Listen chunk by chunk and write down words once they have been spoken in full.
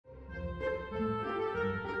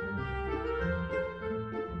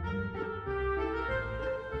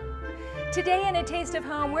Today in A Taste of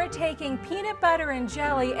Home, we're taking peanut butter and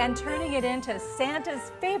jelly and turning it into Santa's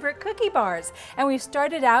favorite cookie bars. And we've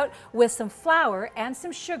started out with some flour and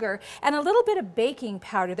some sugar and a little bit of baking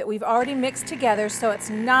powder that we've already mixed together so it's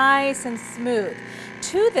nice and smooth.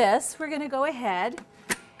 To this, we're going to go ahead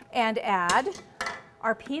and add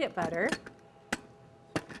our peanut butter.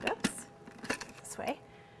 Oops, this way.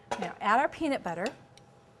 Now add our peanut butter.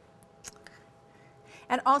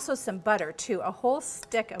 And also some butter too, a whole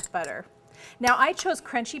stick of butter. Now I chose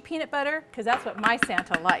crunchy peanut butter because that's what my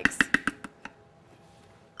Santa likes.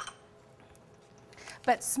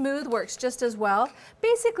 But smooth works just as well.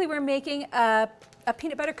 Basically we're making a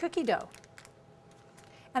peanut butter cookie dough.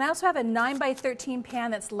 And I also have a 9x13 pan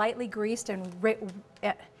that's lightly greased and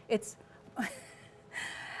I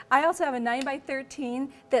also have a 9x13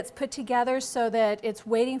 that's put together so that it's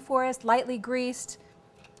waiting for us, lightly greased,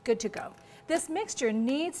 good to go. This mixture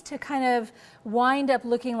needs to kind of wind up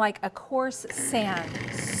looking like a coarse sand.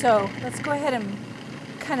 So let's go ahead and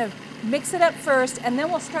kind of mix it up first and then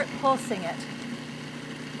we'll start pulsing it.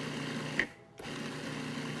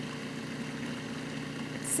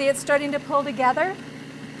 See it's starting to pull together?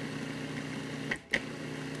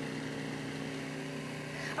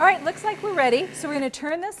 All right, looks like we're ready. So we're going to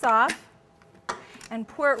turn this off and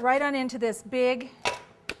pour it right on into this big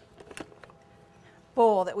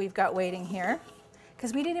bowl that we've got waiting here,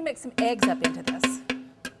 because we need to mix some eggs up into this.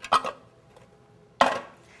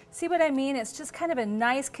 See what I mean? It's just kind of a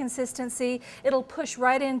nice consistency. It'll push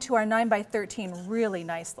right into our 9x13 really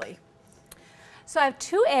nicely. So I have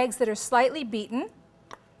 2 eggs that are slightly beaten.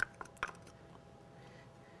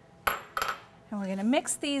 And we're going to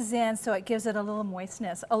mix these in so it gives it a little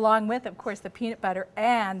moistness, along with, of course, the peanut butter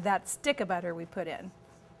and that stick of butter we put in.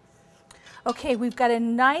 Okay, we've got a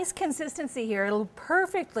nice consistency here. It'll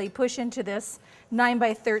perfectly push into this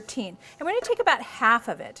 9x13. And we're going to take about half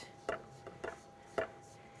of it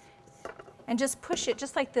and just push it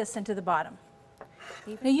just like this into the bottom.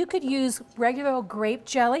 Now you could use regular old grape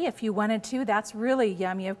jelly if you wanted to. That's really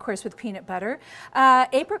yummy, of course, with peanut butter.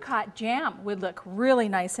 Apricot jam would look really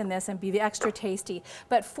nice in this and be extra tasty.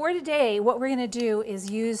 But for today, what we're going to do is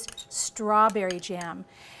use strawberry jam.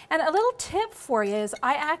 And a little tip for you is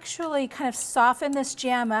I actually kind of soften this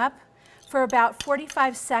jam up for about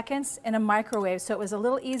 45 seconds in a microwave so it was a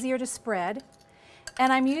little easier to spread.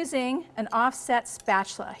 And I'm using an offset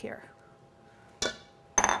spatula here.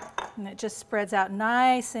 And it just spreads out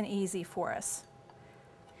nice and easy for us.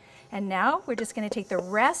 And now we're just going to take the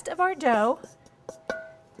rest of our dough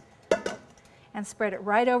and spread it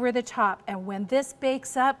right over the top. And when this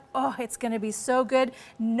bakes up, oh, it's going to be so good.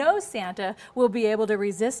 No Santa will be able to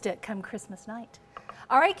resist it come Christmas night.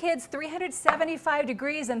 All right, kids, 375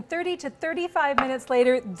 degrees and 30 to 35 minutes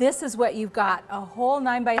later, this is what you've got, a whole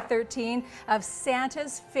 9x13 of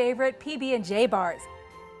Santa's favorite PB&J bars.